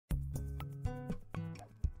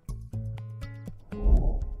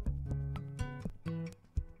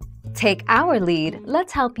Take our lead,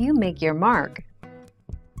 let's help you make your mark.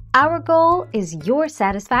 Our goal is your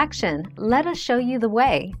satisfaction. Let us show you the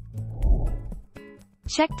way.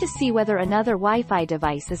 Check to see whether another Wi-Fi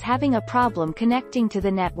device is having a problem connecting to the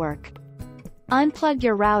network. Unplug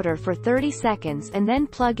your router for 30 seconds and then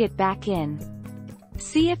plug it back in.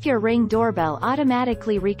 See if your Ring Doorbell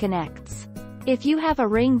automatically reconnects. If you have a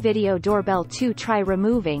Ring Video Doorbell 2, try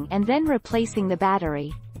removing and then replacing the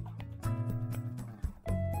battery.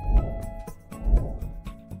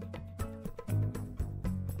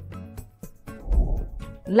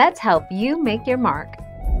 Let's help you make your mark.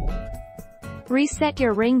 Reset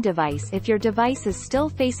your Ring device. If your device is still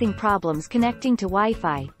facing problems connecting to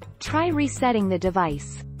Wi-Fi, try resetting the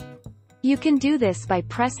device. You can do this by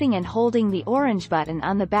pressing and holding the orange button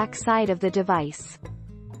on the back side of the device.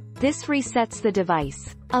 This resets the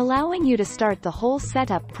device, allowing you to start the whole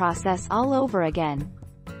setup process all over again.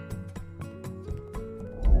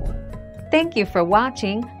 Thank you for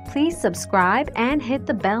watching. Please subscribe and hit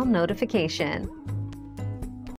the bell notification.